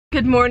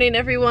Good morning,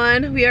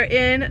 everyone. We are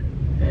in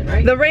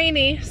the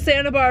rainy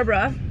Santa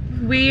Barbara.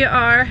 We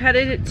are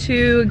headed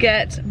to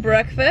get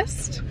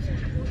breakfast.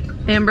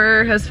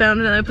 Amber has found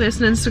another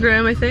place on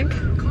Instagram, I think.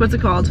 What's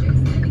it called?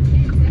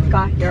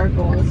 Backyard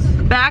Bowls.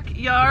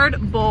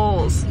 Backyard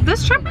Bowls.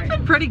 This trip has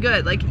been pretty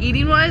good, like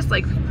eating wise.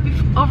 Like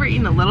we've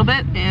overeaten a little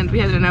bit and we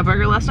had an In-N-Out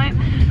burger last night.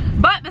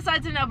 But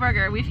besides In-N-Out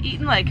burger, we've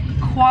eaten like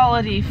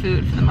quality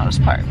food for the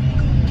most part.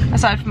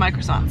 Aside from my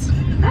croissants.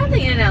 I don't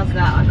think In-N-Out's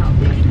that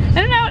unhealthy.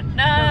 In-N-Out,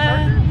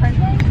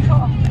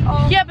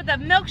 yeah, but the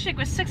milkshake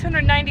was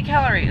 690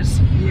 calories.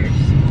 You're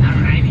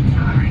 690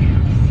 calories.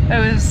 It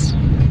was,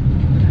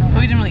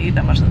 we didn't really eat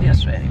that much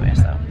yesterday anyway,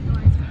 so.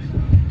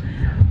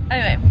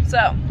 Anyway,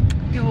 so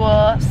you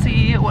will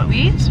see what we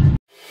eat.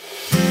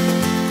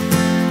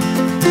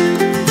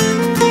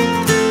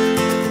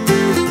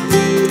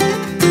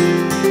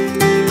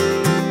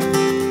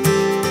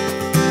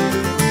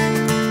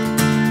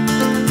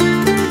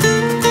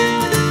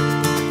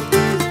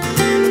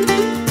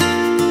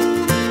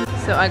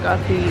 So I got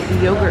the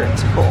yogurt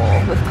bowl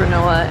with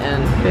granola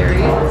and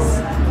berries.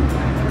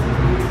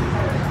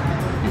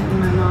 And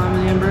my mom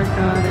and Amber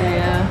got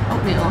a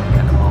oatmeal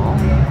kind of bowl.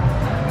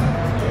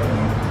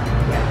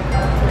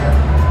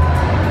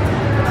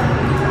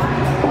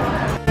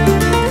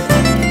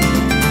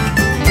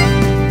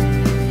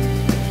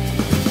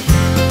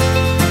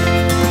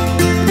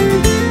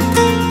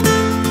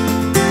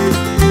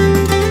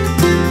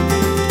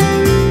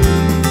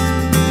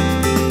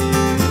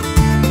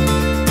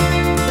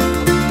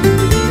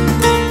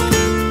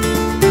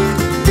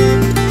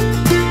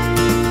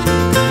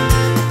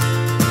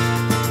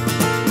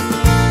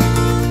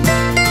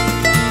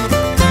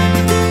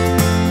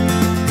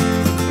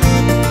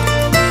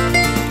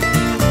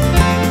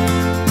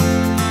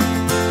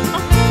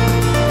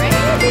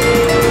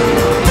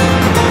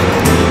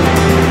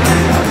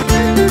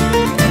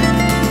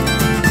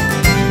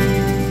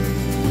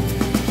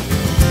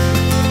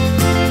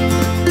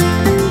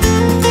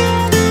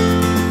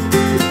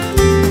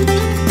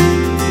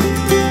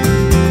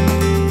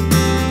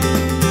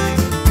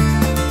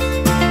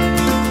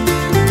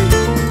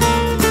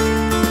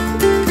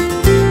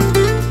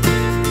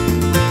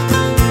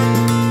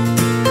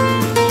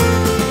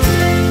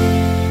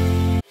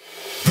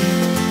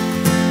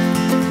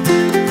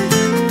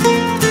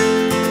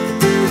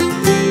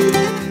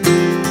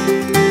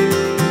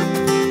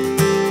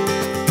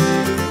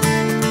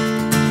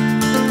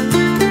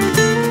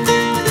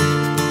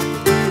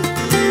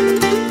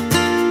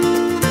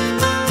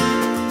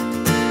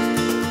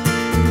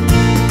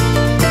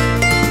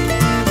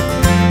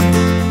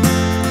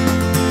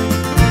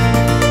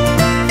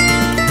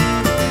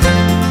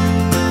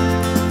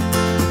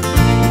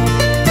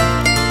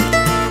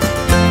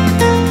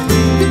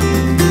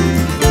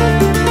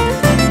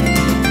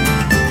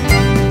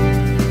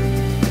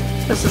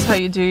 This is how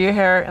you do your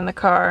hair in the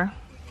car.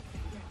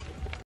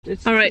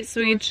 Alright,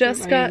 so we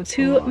just got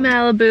to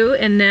Malibu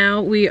and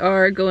now we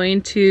are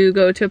going to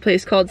go to a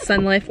place called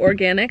Sun Life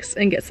Organics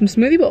and get some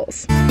smoothie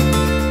bowls.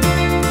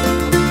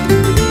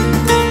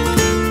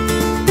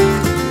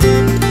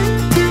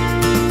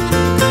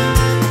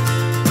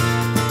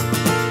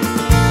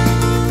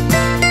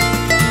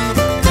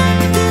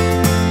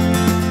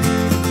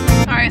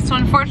 Alright, so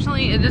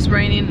unfortunately it is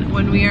raining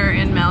when we are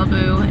in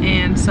Malibu,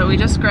 and so we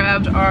just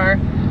grabbed our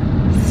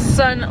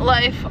Sun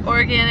Life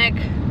Organic.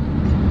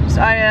 So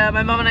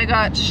my mom and I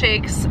got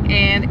shakes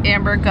and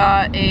Amber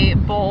got a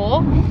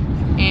bowl,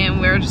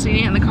 and we're just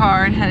eating it in the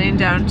car and heading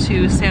down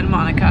to Santa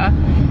Monica.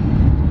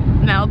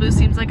 Malibu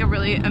seems like a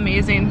really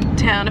amazing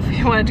town if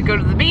you wanted to go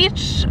to the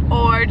beach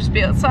or just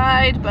be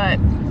outside, but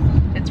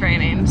it's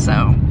raining,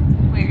 so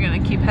we're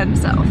gonna keep heading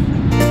south.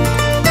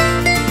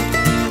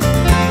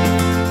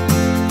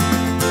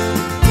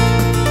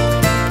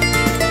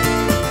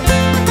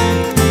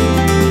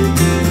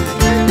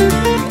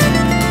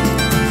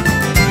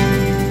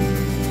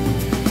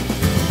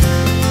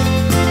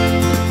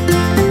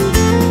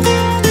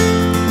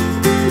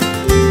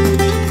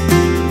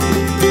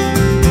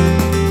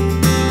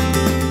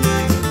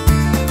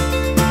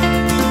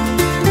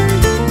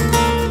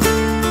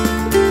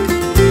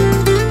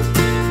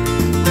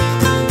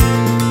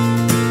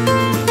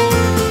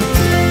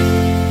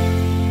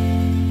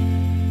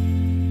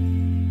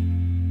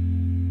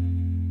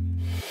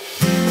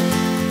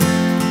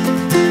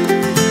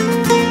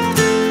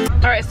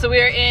 So we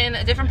are in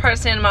a different part of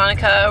Santa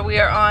Monica. We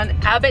are on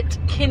Abbott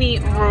Kinney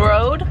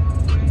Road,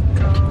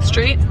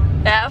 Street,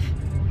 Ave,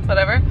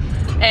 whatever.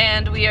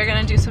 And we are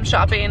gonna do some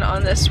shopping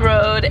on this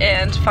road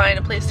and find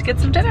a place to get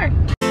some dinner.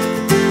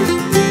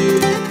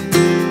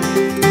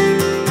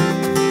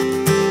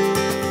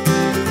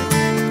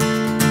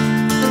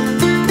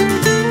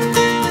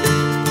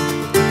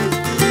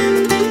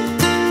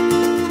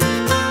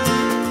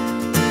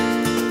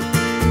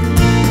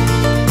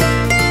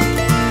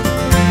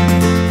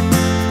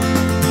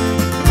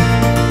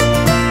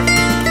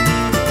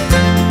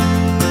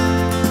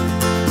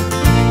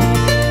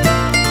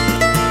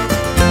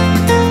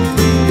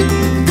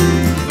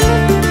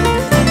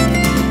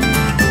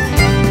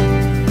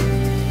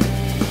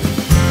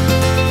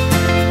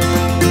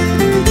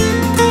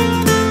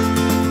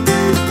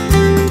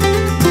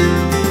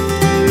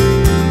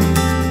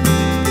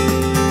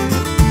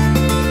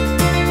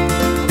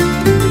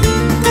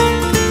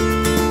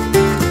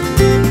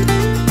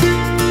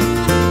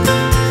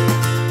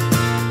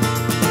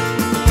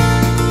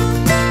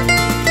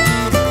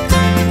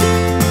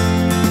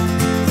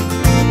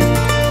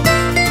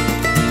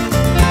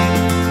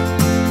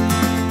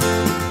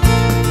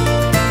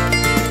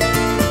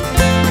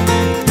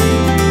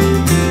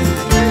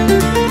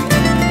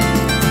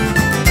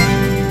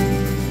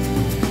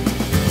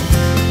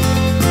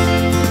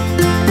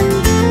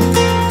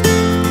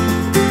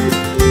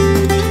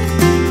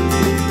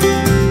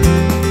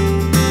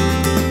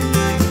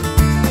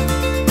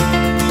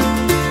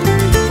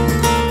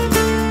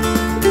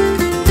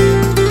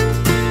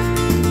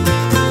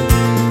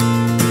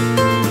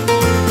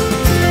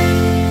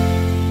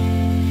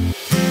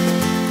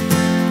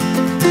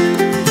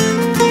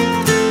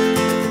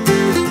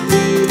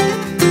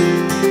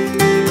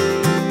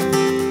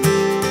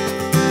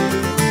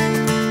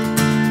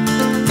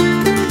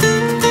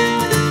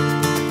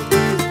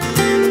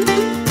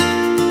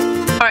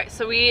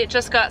 we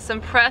just got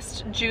some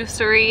pressed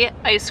juicery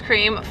ice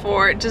cream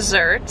for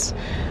dessert.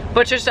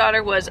 Butcher's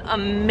Daughter was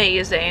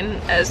amazing,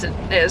 as it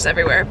is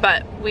everywhere,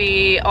 but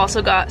we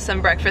also got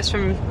some breakfast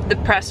from the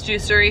pressed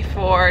juicery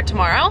for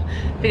tomorrow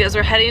because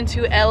we're heading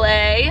to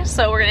LA,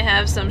 so we're gonna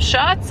have some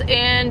shots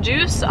and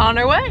juice on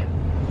our way.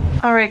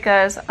 All right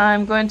guys,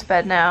 I'm going to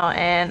bed now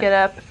and get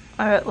up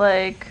at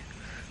like,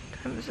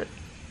 what time is it?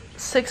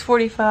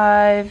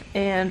 6:45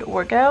 and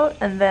work out,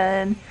 and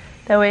then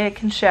that way I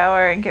can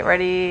shower and get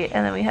ready,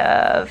 and then we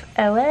have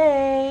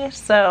LA.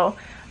 So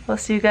we'll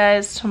see you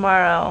guys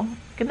tomorrow.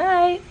 Good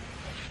night.